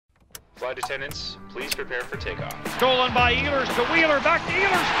Flight attendants, please prepare for takeoff. Stolen by Ehlers to Wheeler, back to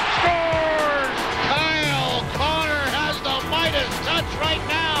Ehlers, scores! Kyle Connor has the Midas touch right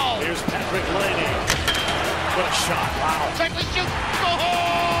now. Here's Patrick Laney. What a shot, wow. Cycling shoot,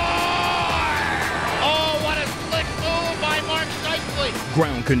 oh, what a slick move by Mark Scheifele.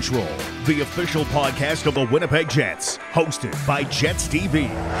 Ground Control, the official podcast of the Winnipeg Jets, hosted by Jets TV.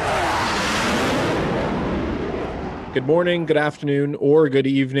 Good morning, good afternoon, or good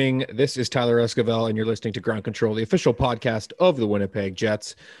evening. This is Tyler Esquivel, and you're listening to Ground Control, the official podcast of the Winnipeg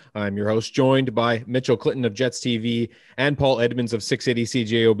Jets. I'm your host, joined by Mitchell Clinton of Jets TV and Paul Edmonds of 680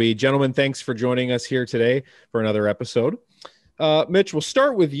 CJOB. Gentlemen, thanks for joining us here today for another episode. Mitch, we'll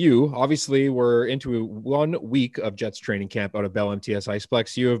start with you. Obviously, we're into 1 week of Jets training camp out of Bell MTS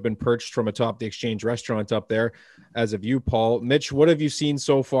Iceplex. You have been perched from atop the Exchange restaurant up there, as of you, Paul. Mitch, what have you seen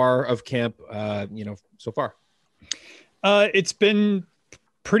so far of camp, so far? It's been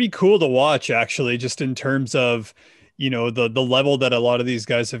pretty cool to watch, actually, just in terms of, the level that a lot of these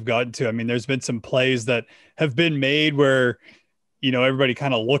guys have gotten to. I mean, there's been some plays that have been made where, everybody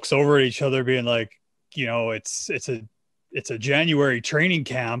kind of looks over at each other being like, it's a January training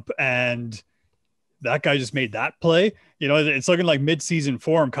camp and that guy just made that play. It's looking like mid-season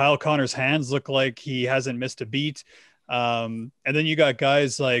form. Kyle Connor's hands look like he hasn't missed a beat. And then you got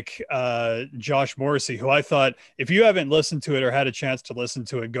guys like Josh Morrissey, who I thought, if you haven't listened to it or had a chance to listen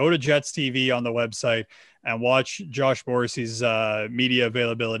to it, go to Jets TV on the website and watch Josh Morrissey's media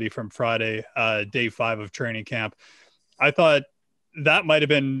availability from Friday, day 5 of training camp. I thought that might have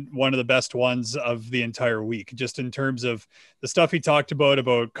been one of the best ones of the entire week, just in terms of the stuff he talked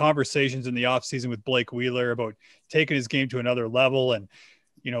about conversations in the offseason with Blake Wheeler, about taking his game to another level and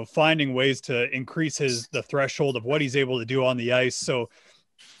finding ways to increase the threshold of what he's able to do on the ice. So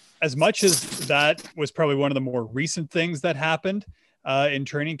as much as that was probably one of the more recent things that happened in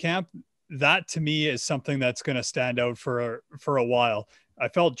training camp, that to me is something that's going to stand out for a while. I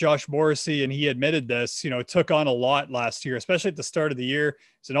felt Josh Morrissey, and he admitted this, took on a lot last year, especially at the start of the year.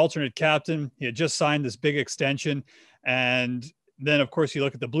 He's an alternate captain. He had just signed this big extension. And then of course you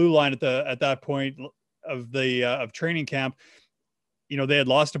look at the blue line at that point of training camp. They had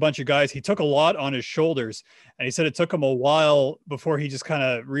lost a bunch of guys. He took a lot on his shoulders, and he said it took him a while before he just kind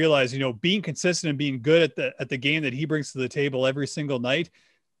of realized, being consistent and being good at the game that he brings to the table every single night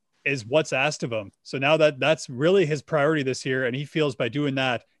is what's asked of him. So now that's really his priority this year. And he feels by doing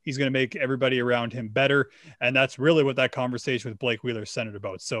that, he's going to make everybody around him better. And that's really what that conversation with Blake Wheeler centered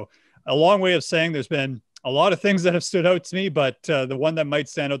about. So a long way of saying there's been a lot of things that have stood out to me, but the one that might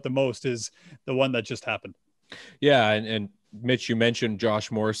stand out the most is the one that just happened. Yeah. And Mitch, you mentioned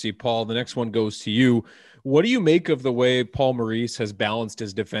Josh Morrissey. Paul, the next one goes to you. What do you make of the way Paul Maurice has balanced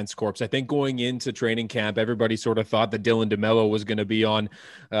his defense corps? I think going into training camp, everybody sort of thought that Dylan DeMello was going to be on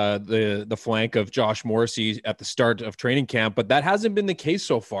the flank of Josh Morrissey at the start of training camp, but that hasn't been the case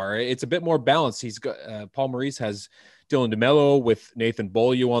so far. It's a bit more balanced. He's got Paul Maurice has Dylan DeMello with Nathan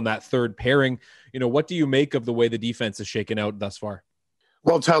Beaulieu on that third pairing. What do you make of the way the defense is shaken out thus far?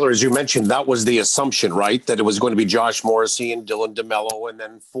 Well, Tyler, as you mentioned, that was the assumption, right? That it was going to be Josh Morrissey and Dylan DeMello, and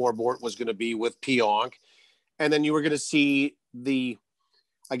then Forbort was going to be with Pionk. And then you were going to see the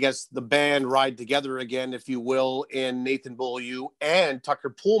band ride together again, if you will, in Nathan Beaulieu and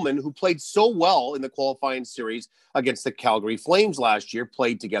Tucker Pullman, who played so well in the qualifying series against the Calgary Flames last year,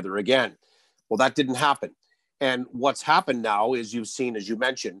 played together again. Well, that didn't happen. And what's happened now is you've seen, as you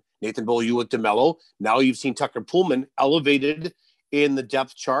mentioned, Nathan Beaulieu with DeMello. Now you've seen Tucker Pullman elevated in the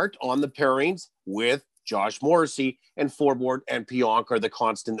depth chart on the pairings with Josh Morrissey, and Forbort and Pionk are the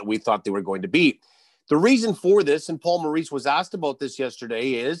constant that we thought they were going to be. The reason for this, and Paul Maurice was asked about this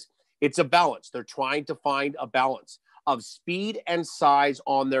yesterday, is it's a balance. They're trying to find a balance of speed and size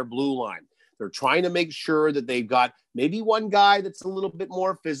on their blue line. They're trying to make sure that they've got maybe one guy that's a little bit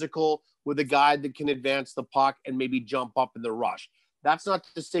more physical with a guy that can advance the puck and maybe jump up in the rush. That's not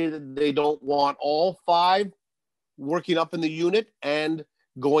to say that they don't want all 5 working up in the unit and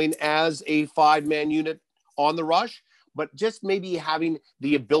going as a 5-man unit on the rush, but just maybe having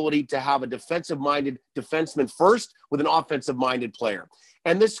the ability to have a defensive-minded defenseman first with an offensive-minded player.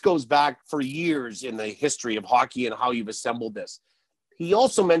 And this goes back for years in the history of hockey and how you've assembled this. He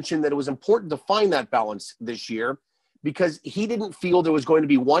also mentioned that it was important to find that balance this year because he didn't feel there was going to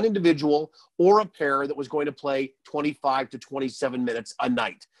be one individual or a pair that was going to play 25 to 27 minutes a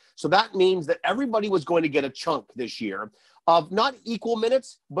night. So that means that everybody was going to get a chunk this year of not equal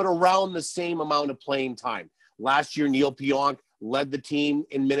minutes, but around the same amount of playing time. Last year, Neil Pionk led the team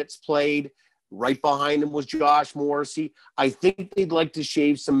in minutes played. Right behind him was Josh Morrissey. I think they'd like to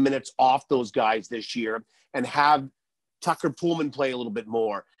shave some minutes off those guys this year and have Tucker Pullman play a little bit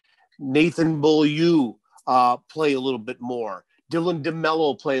more. Nathan Beaulieu play a little bit more. Dylan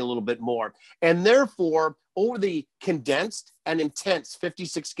DeMello play a little bit more. And therefore, over the condensed and intense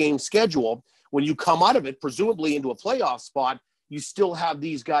 56-game schedule, when you come out of it, presumably into a playoff spot, you still have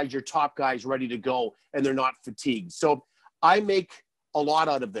these guys, your top guys, ready to go, and they're not fatigued. So I make a lot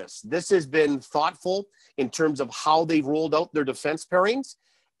out of this. This has been thoughtful in terms of how they've rolled out their defense pairings,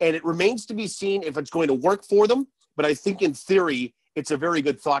 and it remains to be seen if it's going to work for them. But I think in theory, it's a very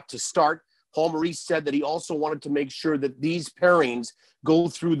good thought to start. Paul Maurice said that he also wanted to make sure that these pairings go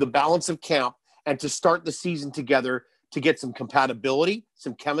through the balance of camp and to start the season together to get some compatibility,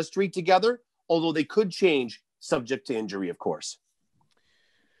 some chemistry together, although they could change subject to injury, of course.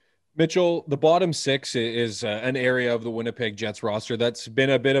 Mitchell, the bottom six is an area of the Winnipeg Jets roster that's been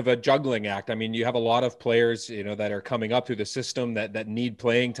a bit of a juggling act. I mean, you have a lot of players, that are coming up through the system that need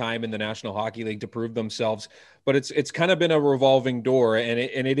playing time in the National Hockey League to prove themselves. But it's kind of been a revolving door, and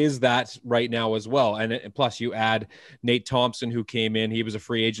it is that right now as well. And plus, you add Nate Thompson, who came in. He was a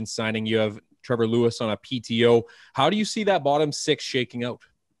free agent signing. You have Trevor Lewis on a PTO. How do you see that bottom six shaking out?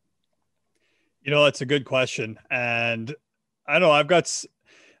 That's a good question. And I don't know, I've got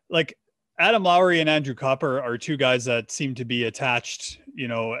Adam Lowry and Andrew Copper are two guys that seem to be attached,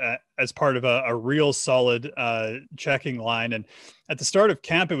 as part of a real solid checking line. And at the start of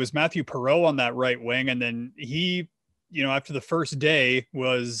camp, it was Matthew Perreault on that right wing. And then he, after the first day,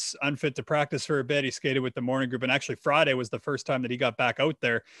 was unfit to practice for a bit. He skated with the morning group. And actually Friday was the first time that he got back out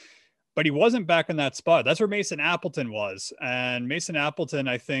there. But he wasn't back in that spot. That's where Mason Appleton was. And Mason Appleton,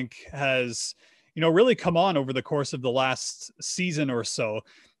 I think, has, really come on over the course of the last season or so,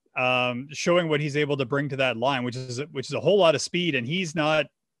 showing what he's able to bring to that line, which is a whole lot of speed. And he's not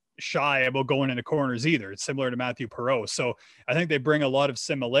shy about going into corners either. It's similar to Matthew Perreault. So I think they bring a lot of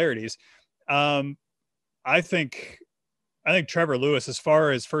similarities. I think Trevor Lewis, as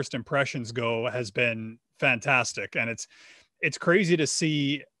far as first impressions go, has been fantastic. And it's crazy to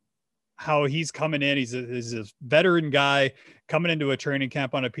see how he's coming in. He's a veteran guy coming into a training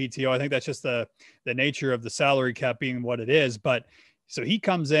camp on a PTO. I think that's just the nature of the salary cap being what it is. But so he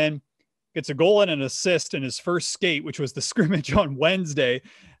comes in, gets a goal and an assist in his first skate, which was the scrimmage on Wednesday.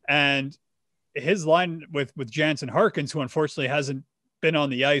 And his line with Jansen Harkins, who unfortunately hasn't been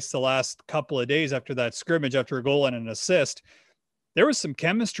on the ice the last couple of days after that scrimmage, after a goal and an assist, there was some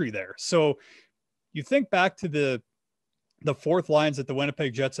chemistry there. So you think back to the fourth lines that the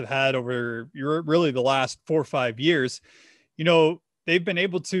Winnipeg Jets have had over really the last 4 or 5 years, they've been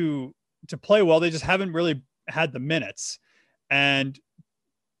able to play well. They just haven't really had the minutes. And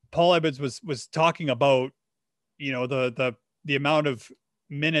Paul Ebbets was talking about, the amount of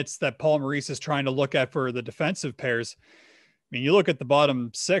minutes that Paul Maurice is trying to look at for the defensive pairs. I mean, you look at the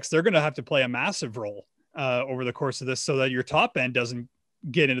bottom six, they're going to have to play a massive role over the course of this so that your top end doesn't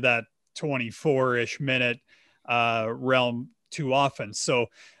get into that 24-ish minute realm too often. So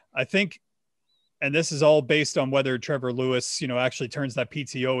I think, and this is all based on whether Trevor Lewis, actually turns that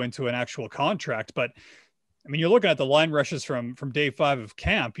PTO into an actual contract. But I mean, you're looking at the line rushes from day 5 of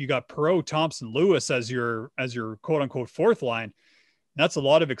camp. You got Perreault, Thompson, Lewis as your quote unquote fourth line. That's a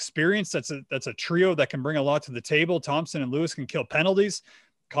lot of experience. That's a trio that can bring a lot to the table. Thompson and Lewis can kill penalties.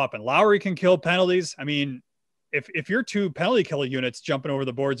 Kopp and Lowry can kill penalties. I mean, if your two penalty killer units jumping over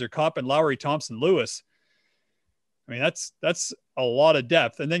the boards are Kopp and Lowry, Thompson, Lewis, I mean, that's a lot of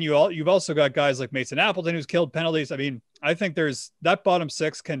depth. And then you've also got guys like Mason Appleton, who's killed penalties. I mean, I think that bottom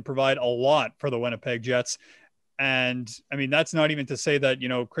six can provide a lot for the Winnipeg Jets. And I mean, that's not even to say that,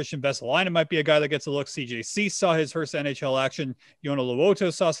 Christian Vesalainen might be a guy that gets a look. CJC saw his first NHL action. Yona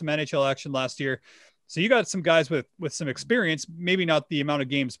Luoto saw some NHL action last year. So you got some guys with some experience, maybe not the amount of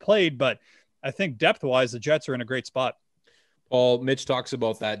games played, but I think depth wise, the Jets are in a great spot. Paul, Mitch talks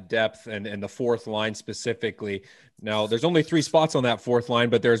about that depth and the fourth line specifically. Now, there's only 3 spots on that fourth line,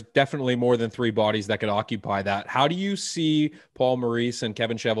 but there's definitely more than 3 bodies that could occupy that. How do you see Paul Maurice and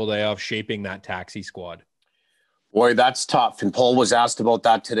Kevin Cheveldayoff shaping that taxi squad? Boy, that's tough. And Paul was asked about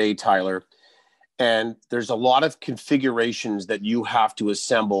that today, Tyler. And there's a lot of configurations that you have to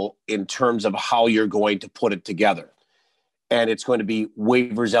assemble in terms of how you're going to put it together. And it's going to be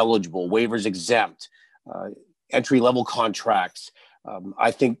waivers eligible, waivers exempt, entry-level contracts,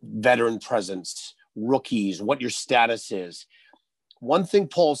 I think veteran presence, rookies, what your status is. One thing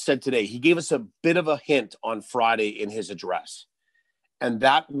Paul said today, he gave us a bit of a hint on Friday in his address. And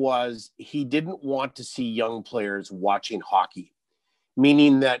that was he didn't want to see young players watching hockey,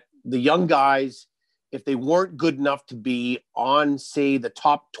 meaning that the young guys, if they weren't good enough to be on, say, the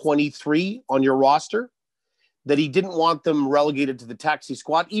top 23 on your roster, that he didn't want them relegated to the taxi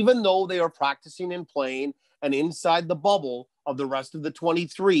squad, even though they are practicing and playing and inside the bubble of the rest of the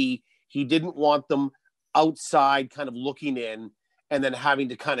 23. He didn't want them outside kind of looking in and then having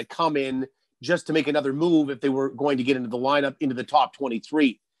to kind of come in just to make another move if they were going to get into the lineup, into the top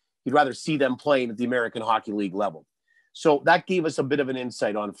 23. He'd rather see them playing at the American Hockey League level. So that gave us a bit of an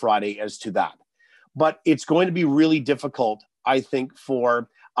insight on Friday as to that. But it's going to be really difficult, I think, for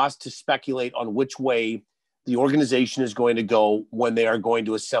us to speculate on which way the organization is going to go when they are going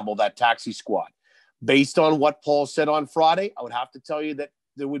to assemble that taxi squad. Based on what Paul said on Friday, I would have to tell you that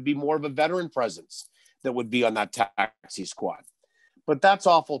there would be more of a veteran presence that would be on that taxi squad. But that's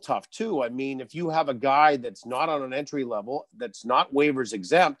awful tough too. I mean, if you have a guy that's not on an entry level, that's not waivers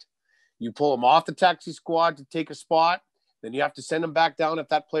exempt, you pull him off the taxi squad to take a spot, then you have to send him back down if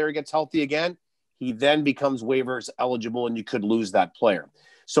that player gets healthy again. He then becomes waivers eligible and you could lose that player.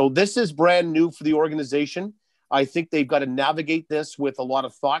 So this is brand new for the organization. I think they've got to navigate this with a lot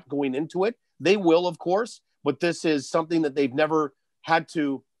of thought going into it. They will, of course, but this is something that they've never had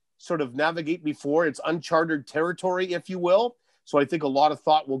to sort of navigate before. It's uncharted territory, if you will. So I think a lot of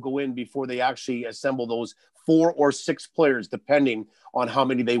thought will go in before they actually assemble those 4 or 6 players, depending on how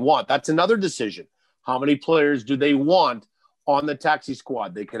many they want. That's another decision. How many players do they want on the taxi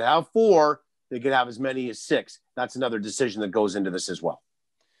squad? They could have 4. They could have as many as 6. That's another decision that goes into this as well.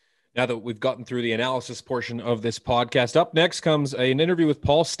 Now that we've gotten through the analysis portion of this podcast, up next comes an interview with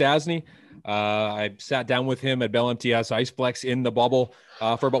Paul Stastny. I sat down with him at Bell MTS Iceplex in the bubble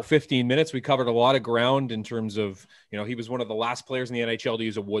for about 15 minutes. We covered a lot of ground in terms of, he was one of the last players in the NHL to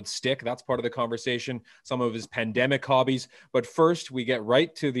use a wood stick. That's part of the conversation, some of his pandemic hobbies. But first, we get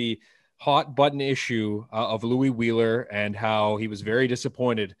right to the hot button issue of Louis Wheeler and how he was very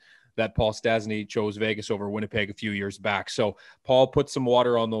disappointed that Paul Stastny chose Vegas over Winnipeg a few years back. So, Paul, put some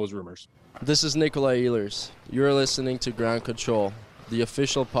water on those rumors. This is Nikolai Ehlers. You're listening to Ground Control, the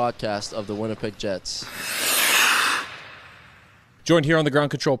official podcast of the Winnipeg Jets. Joined here on the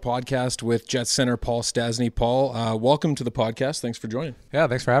Ground Control podcast with Jets center Paul Stastny. Paul, welcome to the podcast. Thanks for joining. Yeah,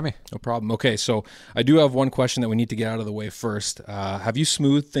 thanks for having me. No problem. Okay, so I do have one question that we need to get out of the way first. Have you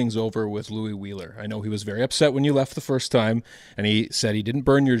smoothed things over with Louis Wheeler? I know he was very upset when you left the first time, and he said he didn't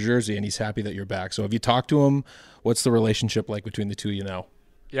burn your jersey, and he's happy that you're back. So have you talked to him? What's the relationship like between the two of you now?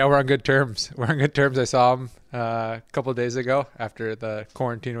 Yeah, we're on good terms. I saw him a couple of days ago after the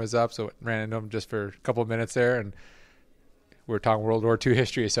quarantine was up, so ran into him just for a couple of minutes there, and we were talking World War II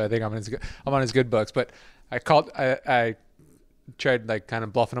history, so I think I'm on his good books. But I tried like kind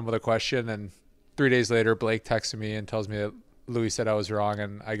of bluffing him with a question, and 3 days later, Blake texted me and tells me that Louis said I was wrong,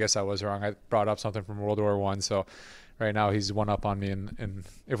 and I guess I was wrong. I brought up something from World War I, so right now he's one up on me, and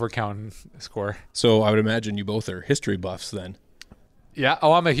if we're counting score. So I would imagine you both are history buffs then. Yeah.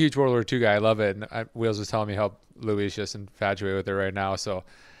 Oh, I'm a huge World War II guy. I love it. And Wheels was telling me how Louis is just infatuated with it right now. So,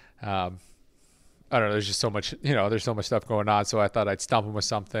 I don't know. There's just so much, there's so much stuff going on. So I thought I'd stump him with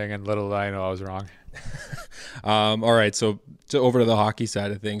something, and little did I know I was wrong. All right. So over to the hockey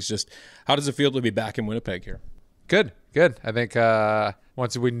side of things, just how does it feel to be back in Winnipeg here? Good. I think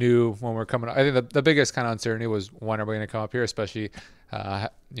once we knew when we're coming, I think the biggest kind of uncertainty was when are we going to come up here, especially,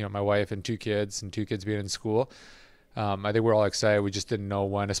 my wife and two kids being in school. I think we're all excited. We just didn't know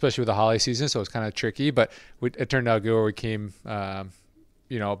when, especially with the holiday season. So it's kind of tricky, but it turned out good where we came,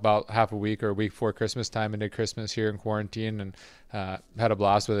 about half a week or a week before Christmas time and did Christmas here in quarantine and had a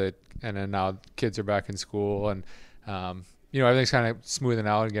blast with it. And then now kids are back in school and, everything's kind of smoothing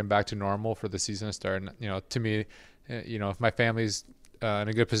out and getting back to normal for the season to start. And, to me, if my family's in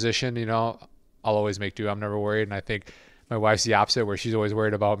a good position, I'll always make do. I'm never worried. And I think my wife's the opposite, where she's always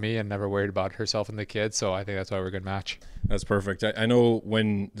worried about me and never worried about herself and the kids. So I think that's why we're a good match. That's perfect. I know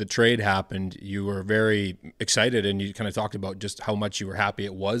when the trade happened, you were very excited and you kind of talked about just how much you were happy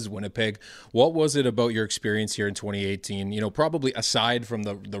it was Winnipeg. What was it about your experience here in 2018, probably aside from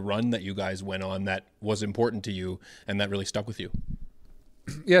the run that you guys went on, that was important to you and that really stuck with you?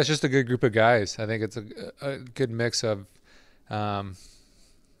 Yeah, it's just a good group of guys. I think it's a good mix of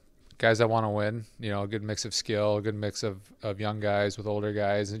guys that want to win, a good mix of skill, a good mix of young guys with older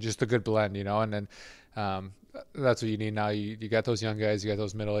guys, and just a good blend, and then that's what you need now. You got those young guys, you got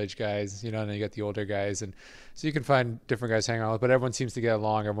those middle-aged guys, and then you got the older guys, and so you can find different guys hanging out with, but everyone seems to get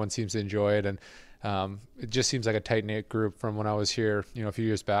along, everyone seems to enjoy it, and it just seems like a tight-knit group from when I was here, a few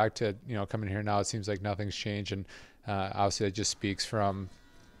years back to, coming here now. It seems like nothing's changed, and obviously it just speaks from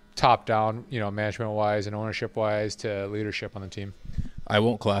top down, management-wise and ownership-wise to leadership on the team. I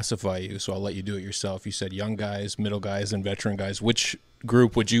won't classify you, so I'll let you do it yourself. You said young guys, middle guys, and veteran guys. Which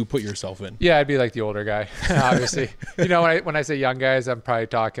group would you put yourself in? Yeah, I'd be like the older guy, obviously. When I say young guys, I'm probably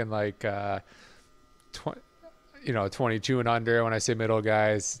talking like 20. 22 and under. When I say middle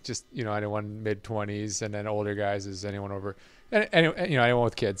guys, just, anyone mid-20s, and then older guys is anyone over, and anyone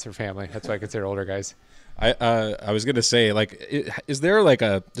with kids or family. That's why I consider older guys. I was gonna say, like, is there like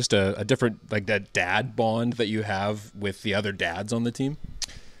a different, like, that dad bond that you have with the other dads on the team?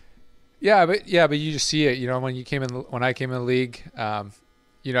 Yeah, but you just see it. When I came in the league, I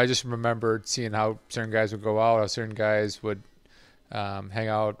just remembered seeing how certain guys would go out, how certain guys would hang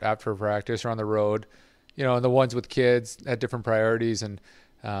out after practice or on the road. And the ones with kids had different priorities, and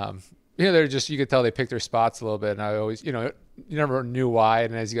they're just, you could tell they picked their spots a little bit. And I always, you never knew why.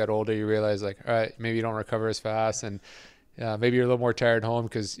 And as you got older, you realize, like, all right, maybe you don't recover as fast, and maybe you're a little more tired home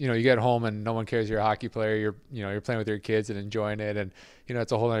because you get home and no one cares you're a hockey player. You're playing with your kids and enjoying it, and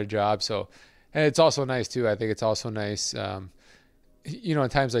it's a whole other job. So, and it's also nice too. I think it's also nice, in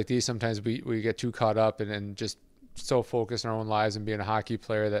times like these, sometimes we get too caught up and just so focused on our own lives and being a hockey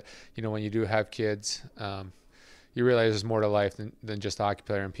player that when you do have kids, you realize there's more to life than just a hockey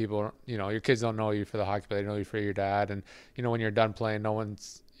player. And people, your kids don't know you for the hockey player, they know you for your dad. And when you're done playing, no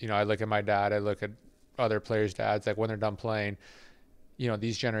one's, I look at my dad, I look at other players' dads, like when they're done playing,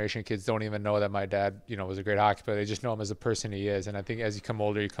 these generation kids don't even know that my dad was a great hockey player. They just know him as the person he is. And I think as you come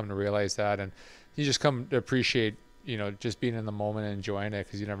older, you come to realize that, and you just come to appreciate just being in the moment and enjoying it,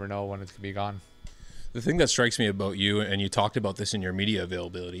 because you never know when it's gonna be gone. The thing that strikes me about you, and you talked about this in your media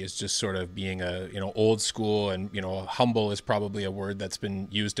availability, is just sort of being old school, and humble is probably a word that's been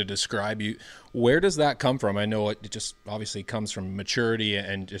used to describe you. Where does that come from? I know it just obviously comes from maturity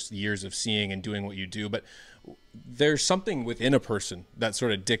and just years of seeing and doing what you do, but there's something within a person that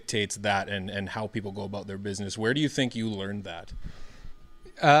sort of dictates that and how people go about their business. Where do you think you learned that?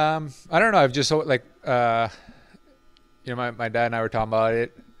 I don't know. I've just my dad and I were talking about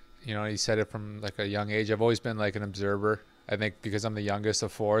it. He said it from like a young age. I've always been like an observer. I think because I'm the youngest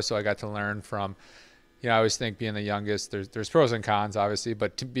of four, so I got to learn from, I always think being the youngest, there's pros and cons, obviously,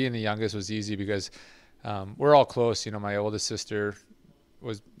 but being the youngest was easy because we're all close. My oldest sister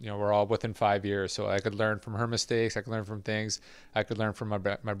was, we're all within 5 years, so I could learn from her mistakes. I could learn from things. I could learn from my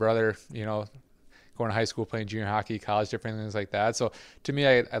brother, going to high school, playing junior hockey, college, different things like that. So to me,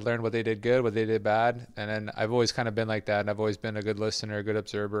 I learned what they did good, what they did bad. And then I've always kind of been like that. And I've always been a good listener, a good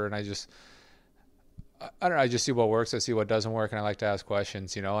observer. And I don't know, I just see what works. I see what doesn't work. And I like to ask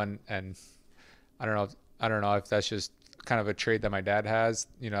questions, and I don't know if that's just kind of a trait that my dad has,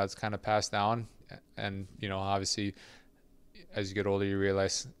 it's kind of passed down. And, obviously as you get older, you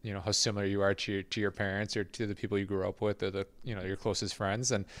realize, how similar you are to your parents or to the people you grew up with, or your closest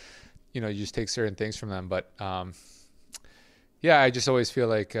friends. And, you just take certain things from them. But, I just always feel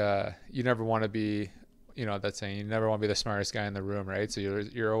like you never want to be, that saying, you never want to be the smartest guy in the room, right? So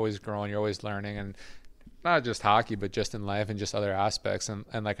you're always growing, you're always learning, and not just hockey, but just in life and just other aspects.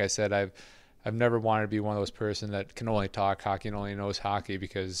 And like I said, I've never wanted to be one of those person that can only talk hockey and only knows hockey,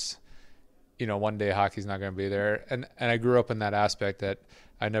 because, one day hockey's not going to be there. And I grew up in that aspect that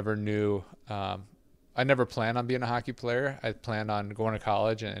I never knew, I never planned on being a hockey player. I planned on going to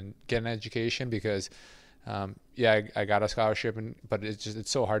college and getting an education because, I got a scholarship, but it's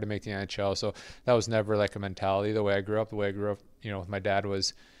so hard to make the NHL. So that was never like a mentality. The way I grew up, with my dad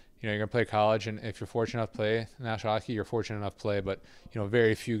was, you're going to play college, and if you're fortunate enough to play national hockey, you're fortunate enough to play. But,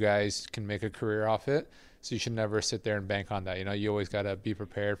 very few guys can make a career off it. So you should never sit there and bank on that. You always got to be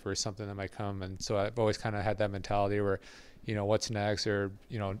prepared for something that might come. And so I've always kind of had that mentality where, what's next, or,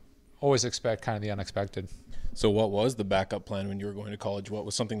 always expect kind of the unexpected. So what was the backup plan when you were going to college? What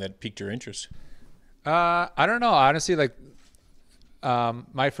was something that piqued your interest? I don't know. Honestly, like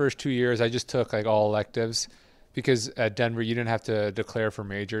my first 2 years, I just took like all electives, because at Denver, you didn't have to declare for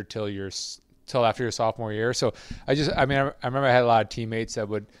major till after your sophomore year. So I remember I had a lot of teammates that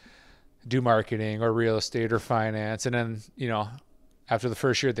would do marketing or real estate or finance. And then, after the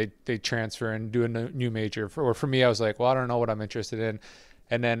first year, they transfer and do a new major. For me, I was like, well, I don't know what I'm interested in.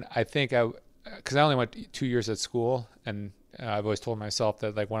 And then I think because I only went 2 years at school, and I've always told myself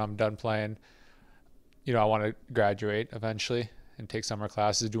that like when I'm done playing, I want to graduate eventually and take summer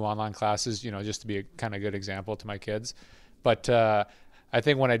classes, do online classes, just to be a kind of good example to my kids. But I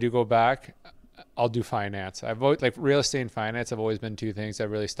think when I do go back, I'll do finance. I've always, like real estate and finance have always been two things that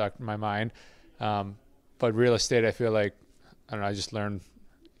really stuck in my mind. But real estate, I feel like, I don't know, I just learned,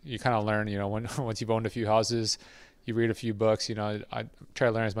 you kind of learn, once you've owned a few houses, you read a few books, I try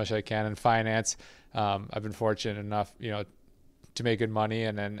to learn as much as I can. In finance, I've been fortunate enough, to make good money.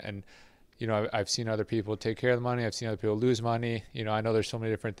 And I've seen other people take care of the money. I've seen other people lose money. I know there's so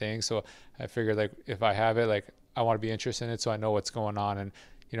many different things. So I figured like if I have it, like I want to be interested in it, so I know what's going on. And,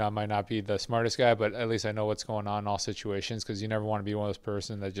 I might not be the smartest guy, but at least I know what's going on in all situations, because you never want to be one of those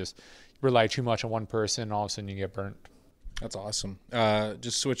person that just rely too much on one person and all of a sudden you get burnt. That's awesome.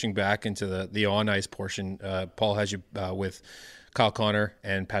 Just switching back into the on-ice portion, Paul has you with Kyle Connor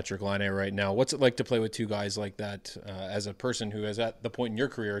and Patrick Laine right now. What's it like to play with two guys like that as a person who is at the point in your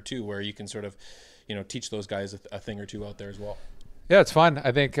career too where you can sort of, teach those guys a thing or two out there as well? Yeah, it's fun.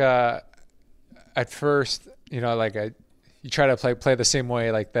 I think at first, you try to play the same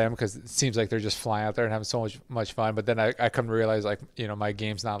way like them, because it seems like they're just flying out there and having so much fun. But then I come to realize, my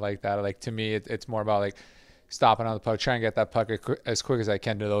game's not like that. Like, to me, it's more about stopping on the puck, trying to get that puck as quick as I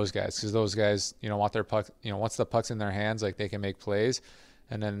can to those guys, because those guys, want their puck. Once the puck's in their hands, they can make plays.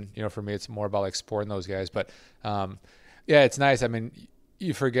 And then, for me, it's more about supporting those guys. But yeah, it's nice. I mean,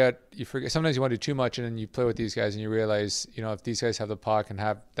 you forget. Sometimes you want to do too much, and then you play with these guys, and you realize, if these guys have the puck and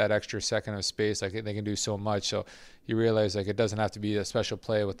have that extra second of space, they can do so much. So you realize it doesn't have to be a special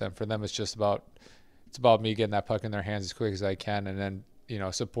play with them. For them, it's about me getting that puck in their hands as quick as I can, and then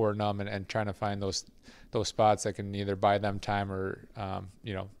supporting them and trying to find those spots that can either buy them time or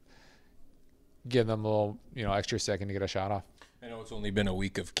give them a little extra second to get a shot off. I know it's only been a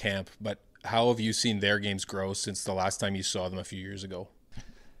week of camp, but how have you seen their games grow since the last time you saw them a few years ago?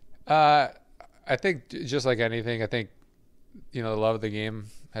 I think just like anything, I think the love of the game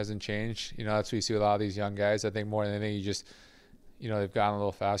hasn't changed. That's what you see with a lot of these young guys. I think more than anything, you just they've gotten a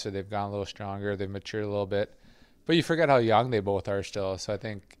little faster, they've gotten a little stronger, they've matured a little bit. But you forget how young they both are still. So I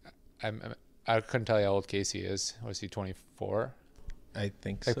think I couldn't tell you how old Casey is. Was he 24? I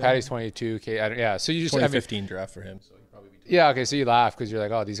think so. Patty's 22. Yeah. So you just 2015 draft for him. So he'd probably be 22. Yeah. Okay. So you laugh because you're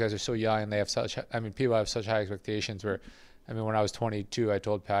like, oh, these guys are so young and they have such. People have such high expectations. When I was 22, I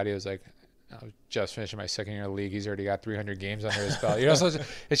told Patty, I was just finishing my second year in the league. He's already got 300 games under his belt. So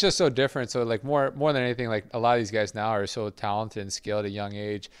it's just so different. So more than anything, a lot of these guys now are so talented and skilled at a young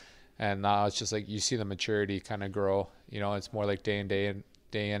age. And now it's just you see the maturity kind of grow. It's more day in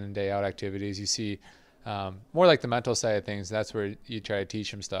and day out activities. You see more the mental side of things. That's where you try to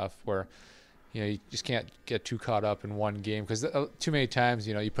teach them stuff where, you just can't get too caught up in one game, because too many times,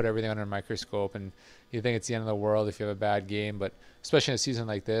 you put everything under a microscope and you think it's the end of the world if you have a bad game. But especially in a season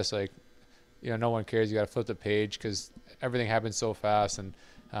like this, no one cares. You got to flip the page because everything happens so fast. And,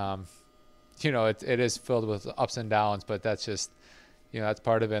 it is filled with ups and downs, but that's just, that's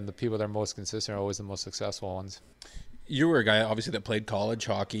part of it. And the people that are most consistent are always the most successful ones. You were a guy, obviously, that played college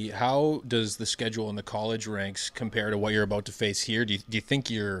hockey. How does the schedule in the college ranks compare to what you're about to face here? Do you think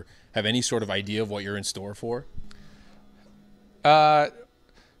you have any sort of idea of what you're in store for? No,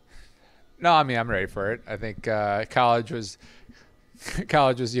 I'm ready for it. I think college was,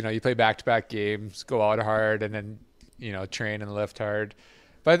 you play back-to-back games, go out hard, and then, train and lift hard.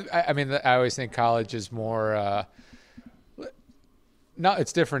 But, I always think college is more no,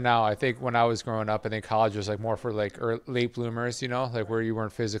 it's different now. I think when I was growing up, I think college was more for late bloomers, where you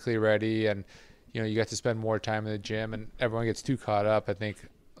weren't physically ready and, you got to spend more time in the gym and everyone gets too caught up. I think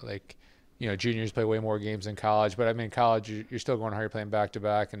juniors play way more games in college, but college, you're still going hard, you're playing back to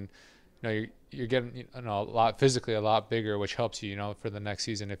back and, you're getting, physically a lot bigger, which helps you, for the next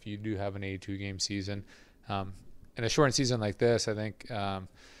season if you do have an 82 game season. In a shortened season like this, I think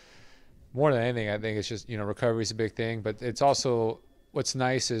more than anything, I think it's just, recovery is a big thing, but it's also, what's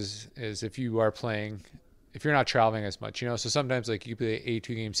nice is if you are playing, if you're not traveling as much, so sometimes you play an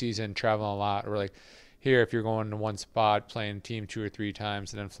 82 game season, traveling a lot, or here, if you're going to one spot, playing team 2 or 3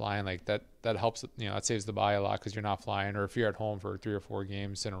 times and then flying, that helps, that saves the body a lot because you're not flying. Or if you're at home for 3 or 4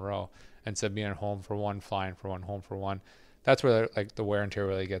 games in a row, instead of being at home for one, flying for one, home for one, that's where the wear and tear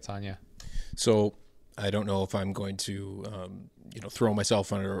really gets on you. So I don't know if I'm going to, throw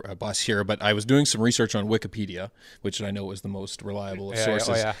myself under a bus here, but I was doing some research on Wikipedia, which I know is the most reliable of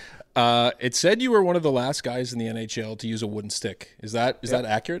sources. It said you were one of the last guys in the NHL to use a wooden stick. Is that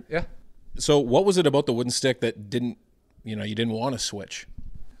accurate? Yeah. So what was it about the wooden stick that you didn't want to switch?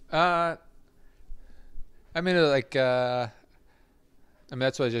 That's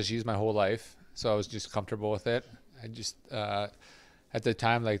what I just used my whole life. So I was just comfortable with it. I just, at the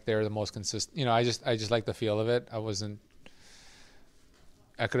time, they were the most consistent, I just like the feel of it.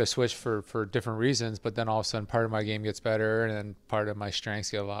 I could have switched for different reasons, but then all of a sudden part of my game gets better and then part of my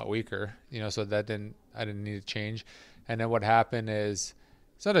strengths get a lot weaker, so I didn't need to change. And then what happened is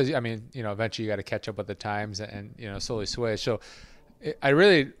sometimes, eventually you got to catch up with the times and, slowly switch. So I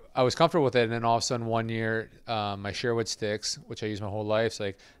was comfortable with it. And then all of a sudden one year, my Sherwood sticks, which I use my whole life,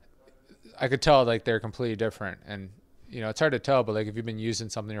 I could tell they're completely different. And, it's hard to tell, but if you've been using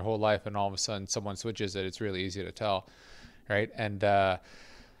something your whole life and all of a sudden someone switches it, it's really easy to tell. Right. And,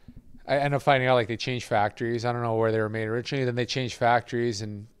 I ended up finding out like they changed factories. I don't know where they were made originally. Then they changed factories,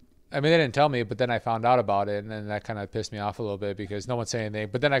 and I mean, they didn't tell me, but then I found out about it, and then that kind of pissed me off a little bit because no one said anything.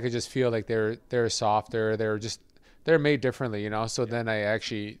 But then I could just feel like they're softer. They're made differently, you know. So then I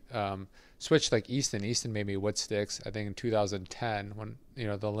actually switched like Easton. Easton made me wood sticks. I think in 2010 when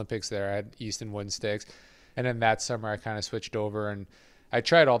the Olympics there, I had Easton wooden sticks, and then that summer I kind of switched over and I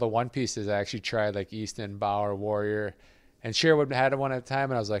tried all the one pieces. I actually tried like Easton, Bauer, Warrior. And Sherwood had one at a time,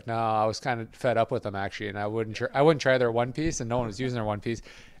 and I was like, no, I was kind of fed up with them actually, and I wouldn't try their one piece, and no one was using their one piece.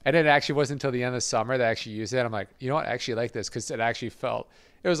 And it actually wasn't until the end of the summer that I actually used it. I'm like, you know what, I actually like this because it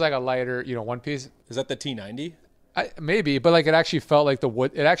was like a lighter, one piece. Is that the T90? Maybe, but like it actually felt like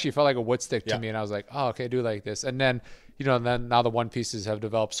it actually felt like a wood stick to me, and I was like, oh, okay, I do like this. And then, then now the one pieces have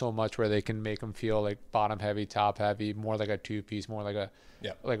developed so much where they can make them feel like bottom heavy, top heavy, more like a two piece, more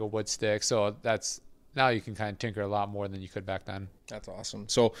like a wood stick. So now you can kind of tinker a lot more than you could back then. That's awesome.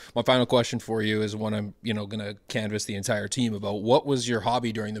 So my final question for you is one I'm, going to canvas the entire team about. What was your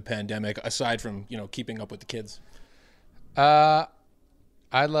hobby during the pandemic aside from, keeping up with the kids? I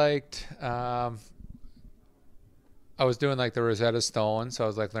liked, I was doing like the Rosetta Stone. So I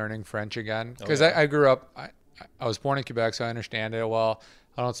was like learning French again because I grew up, I was born in Quebec, so I understand it well.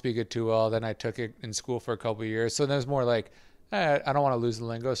 I don't speak it too well. Then I took it in school for a couple of years. So there's more like, I don't want to lose the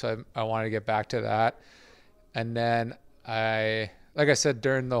lingo, so I wanted to get back to that. And then like I said,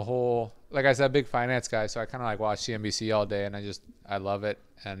 during the whole, like I said, big finance guy, so I kind of like watch CNBC all day, and I love it,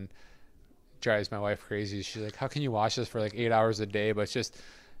 and it drives my wife crazy. She's like, how can you watch this for like 8 hours a day? But it's just,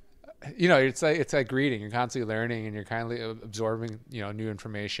 it's like reading. You're constantly learning, and you're kindly absorbing, new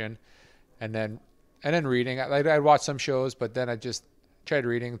information, and then reading. I'd watch some shows, but then I just tried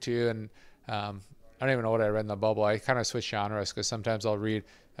reading too, and I don't even know what I read in the bubble. I kind of switch genres because sometimes I'll read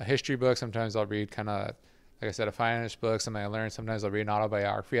a history book. Sometimes I'll read kind of, like I said, a finance book. Something I learned. Sometimes I'll read an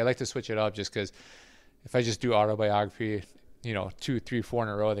autobiography. I like to switch it up just because if I just do autobiography, 2, 3, 4 in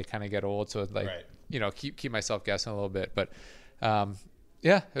a row, they kind of get old. So it's like, keep myself guessing a little bit. But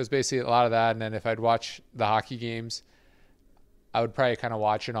it was basically a lot of that. And then if I'd watch the hockey games, I would probably kind of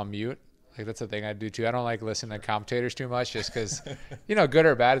watch it on mute. Like that's the thing I do too. I don't like listening to commentators too much just because, good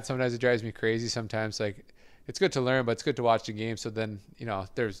or bad. And sometimes it drives me crazy. Sometimes like it's good to learn, but it's good to watch the game. So then,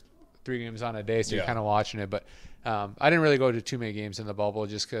 there's 3 games on a day. So you're kind of watching it. But I didn't really go to too many games in the bubble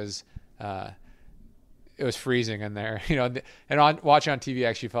just because it was freezing in there, and watching on TV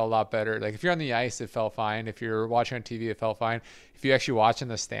actually felt a lot better. Like if you're on the ice, it felt fine. If you're watching on TV, it felt fine. If you actually watch in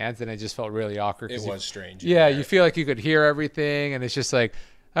the stands, then it just felt really awkward. It was strange. Yeah. You feel like you could hear everything. And it's just like,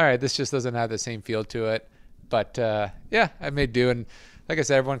 all right, this just doesn't have the same feel to it. But I made do. And like I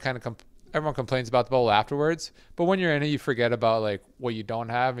said, everyone complains about the bubble afterwards. But when you're in it, you forget about like what you don't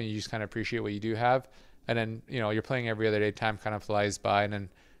have, and you just kind of appreciate what you do have. And then you're playing every other day. Time kind of flies by, and then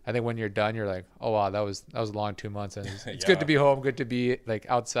I think when you're done, you're like, oh wow, that was a long 2 months, and it's good to be home, good to be like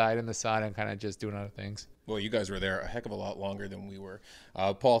outside in the sun and kind of just doing other things. Well, you guys were there a heck of a lot longer than we were.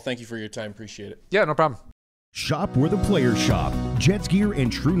 Paul, thank you for your time. Appreciate it. Yeah, no problem. Shop where the players shop. Jets Gear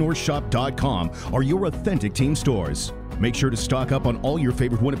and TrueNorthShop.com are your authentic team stores. Make sure to stock up on all your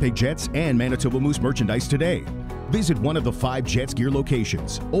favorite Winnipeg Jets and Manitoba Moose merchandise today. Visit one of the 5 Jets Gear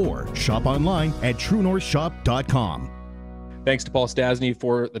locations or shop online at TrueNorthShop.com. Thanks to Paul Stastny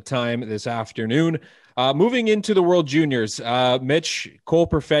for the time this afternoon. Moving into the World Juniors, Mitch, Cole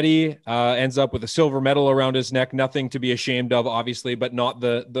Perfetti ends up with a silver medal around his neck. Nothing to be ashamed of, obviously, but not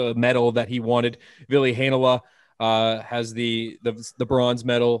the medal that he wanted. Ville Heinola has the bronze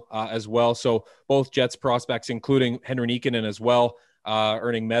medal as well. So both Jets prospects, including Henry Nikkanen as well,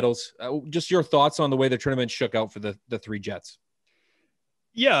 earning medals. Just your thoughts on the way the tournament shook out for the 3 Jets.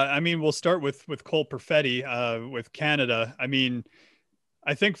 Yeah, I mean, we'll start with Cole Perfetti with Canada. I mean,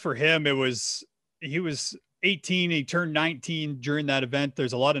 I think for him, he was 18. He turned 19 during that event.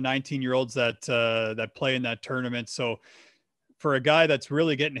 There's a lot of 19-year-olds that play in that tournament. So for a guy that's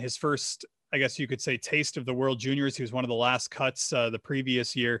really getting his first, I guess you could say, taste of the World Juniors, he was one of the last cuts the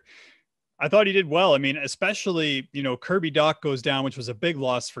previous year. I thought he did well. I mean, especially, Kirby Dach goes down, which was a big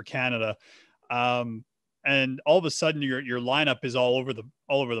loss for Canada. And all of a sudden your lineup is all over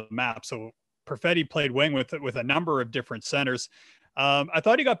the map. So Perfetti played wing with a number of different centers. I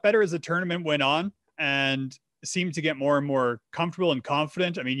thought he got better as the tournament went on and seemed to get more and more comfortable and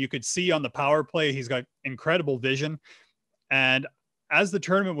confident. I mean, you could see on the power play, he's got incredible vision. And as the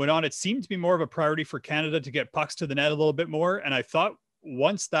tournament went on, it seemed to be more of a priority for Canada to get pucks to the net a little bit more. And I thought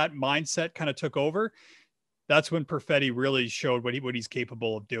once that mindset kind of took over, that's when Perfetti really showed what he's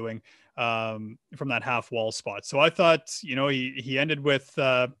capable of doing from that half wall spot. So I thought, he ended with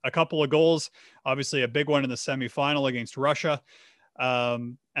a couple of goals, obviously a big one in the semifinal against Russia.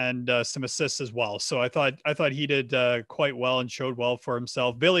 and some assists as well. So I thought he did quite well and showed well for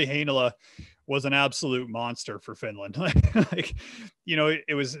himself. Billy Heinola was an absolute monster for Finland. Like,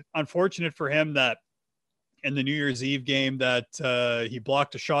 it was unfortunate for him that in the New Year's Eve game that he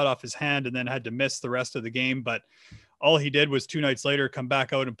blocked a shot off his hand and then had to miss the rest of the game. But all he did was 2 nights later come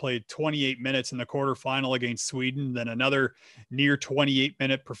back out and played 28 minutes in the quarterfinal against Sweden, then another near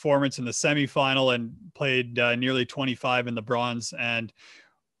 28-minute performance in the semifinal, and played nearly 25 in the bronze, and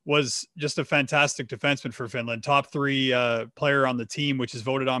was just a fantastic defenseman for Finland. Top 3 player on the team, which is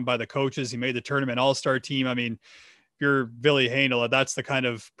voted on by the coaches. He made the tournament all-star team. I mean, if you're Billy Heinola, that's the kind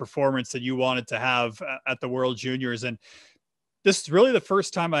of performance that you wanted to have at the World Juniors. And this is really the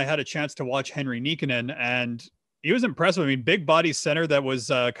first time I had a chance to watch Henri Nikkanen, and he was impressive. I mean, big body center that was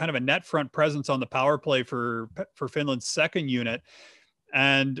kind of a net front presence on the power play for Finland's second unit.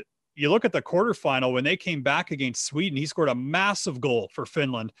 And you look at the quarterfinal, when they came back against Sweden, he scored a massive goal for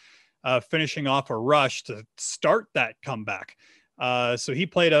Finland, finishing off a rush to start that comeback. So he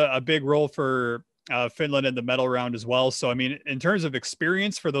played a big role for Finland in the medal round as well. So, I mean, in terms of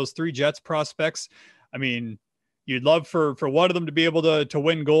experience for those 3 Jets prospects, I mean, you'd love for one of them to be able to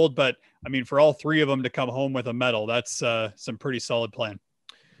win gold, but I mean, for all 3 of them to come home with a medal, that's some pretty solid plan.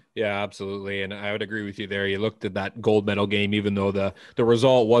 Yeah, absolutely. And I would agree with you there. You looked at that gold medal game, even though the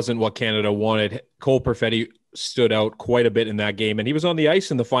result wasn't what Canada wanted. Cole Perfetti stood out quite a bit in that game, and he was on the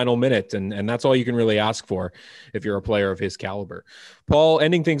ice in the final minute. And that's all you can really ask for if you're a player of his caliber. Paul,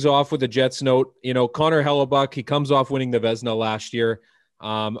 ending things off with a Jets note, Connor Hellebuck, he comes off winning the Vezina last year.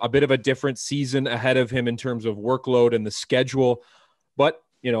 A bit of a different season ahead of him in terms of workload and the schedule. But,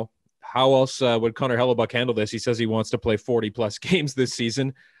 how else would Connor Hellebuck handle this? He says he wants to play 40-plus games this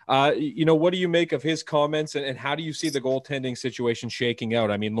season. What do you make of his comments, and how do you see the goaltending situation shaking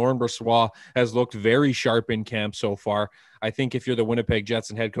out? I mean, Laurent Brossoit has looked very sharp in camp so far. I think if you're the Winnipeg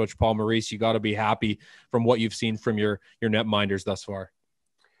Jets and head coach Paul Maurice, you got to be happy from what you've seen from your netminders thus far.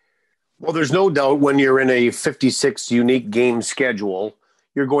 Well, there's no doubt when you're in a 56 unique game schedule,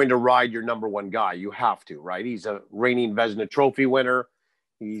 you're going to ride your number one guy. You have to, right? He's a reigning Vezina Trophy winner.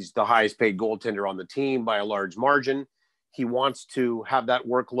 He's the highest paid goaltender on the team by a large margin. He wants to have that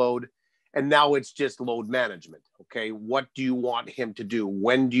workload. And now it's just load management. Okay. What do you want him to do?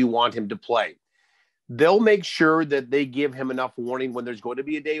 When do you want him to play? They'll make sure that they give him enough warning when there's going to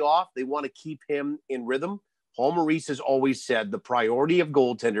be a day off. They want to keep him in rhythm. Paul Maurice has always said the priority of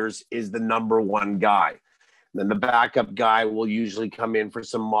goaltenders is the number one guy. Then the backup guy will usually come in for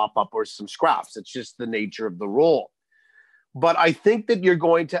some mop up or some scraps. It's just the nature of the role. But I think that you're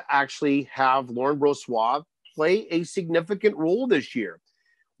going to actually have Laurent Brossoit play a significant role this year.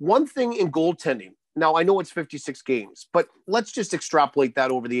 One thing in goaltending, now I know it's 56 games, but let's just extrapolate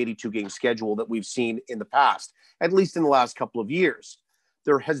that over the 82-game schedule that we've seen in the past, at least in the last couple of years.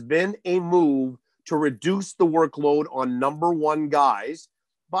 There has been a move to reduce the workload on number one guys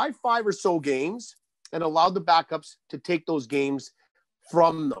by 5 or so games and allow the backups to take those games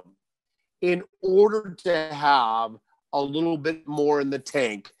from them in order to have a little bit more in the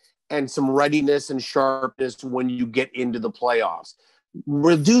tank and some readiness and sharpness when you get into the playoffs.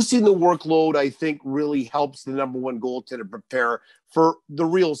 Reducing the workload, I think, really helps the number one goaltender prepare for the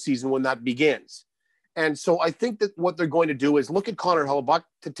real season when that begins. And so I think that what they're going to do is look at Connor Hellebuck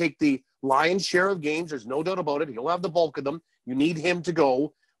to take the lion's share of games. There's no doubt about it. He'll have the bulk of them. You need him to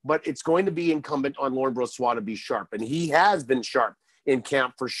go, but it's going to be incumbent on Laurent Brossoit to be sharp. And he has been sharp in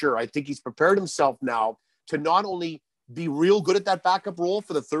camp for sure. I think he's prepared himself now to not only be real good at that backup role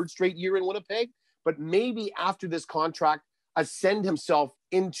for the 3rd straight year in Winnipeg, but maybe after this contract, ascend himself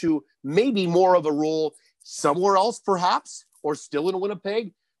into maybe more of a role somewhere else perhaps, or still in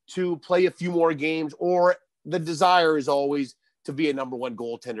Winnipeg to play a few more games, or the desire is always to be a number one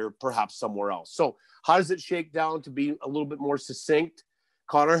goaltender, perhaps somewhere else. So how does it shake down? To be a little bit more succinct,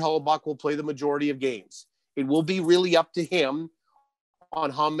 Connor Hellebuck will play the majority of games. It will be really up to him on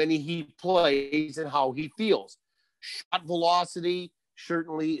how many he plays and how he feels. Shot velocity,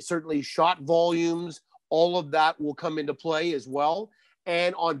 certainly shot volumes, all of that will come into play as well.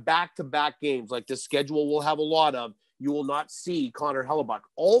 And on back-to-back games, like the schedule will have a lot of, you will not see Connor Hellebuck,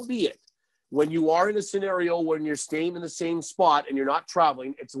 albeit when you are in a scenario when you're staying in the same spot and you're not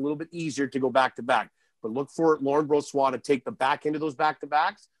traveling, it's a little bit easier to go back-to-back. But look for Laurent Brossoit to take the back end of those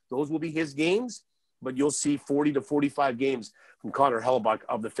back-to-backs. Those will be his games, but you'll see 40 to 45 games from Connor Hellebuck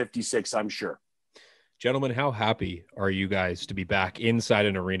of the 56, I'm sure. Gentlemen, how happy are you guys to be back inside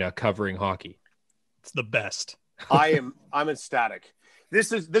an arena covering hockey? It's the best. I'm ecstatic.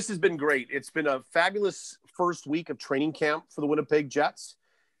 This has been great. It's been a fabulous first week of training camp for the Winnipeg Jets.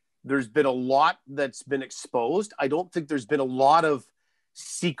 There's been a lot that's been exposed. I don't think there's been a lot of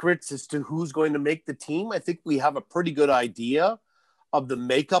secrets as to who's going to make the team. I think we have a pretty good idea of the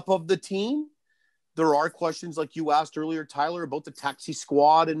makeup of the team. There are questions like you asked earlier, Tyler, about the taxi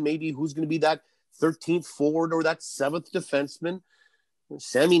squad and maybe who's going to be that 13th forward or that 7th defenseman.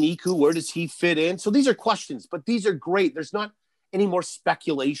 Sami Niku, where does he fit in? So these are questions, but these are great. There's not any more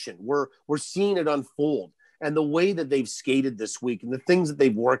speculation. We're seeing it unfold. And the way that they've skated this week and the things that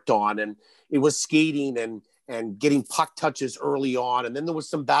they've worked on, and it was skating and getting puck touches early on. And then there was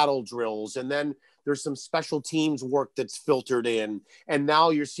some battle drills, and then there's some special teams work that's filtered in. And now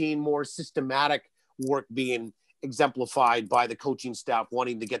you're seeing more systematic work being exemplified by the coaching staff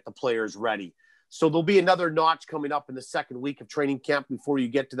wanting to get the players ready. So there'll be another notch coming up in the second week of training camp before you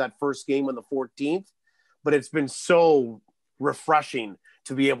get to that first game on the 14th. But it's been so refreshing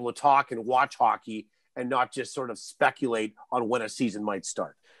to be able to talk and watch hockey and not just sort of speculate on when a season might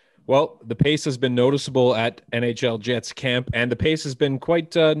start. Well, the pace has been noticeable at NHL Jets camp, and the pace has been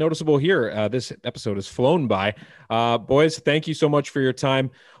quite noticeable here. This episode has flown by. Boys, thank you so much for your time.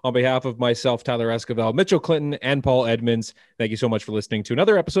 On behalf of myself, Tyler Esquivel, Mitchell Clinton, and Paul Edmonds, thank you so much for listening to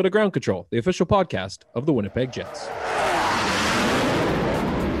another episode of Ground Control, the official podcast of the Winnipeg Jets.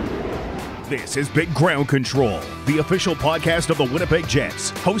 This is Big Ground Control, the official podcast of the Winnipeg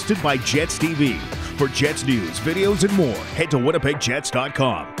Jets, hosted by Jets TV. For Jets news, videos, and more, head to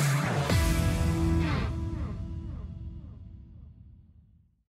winnipegjets.com.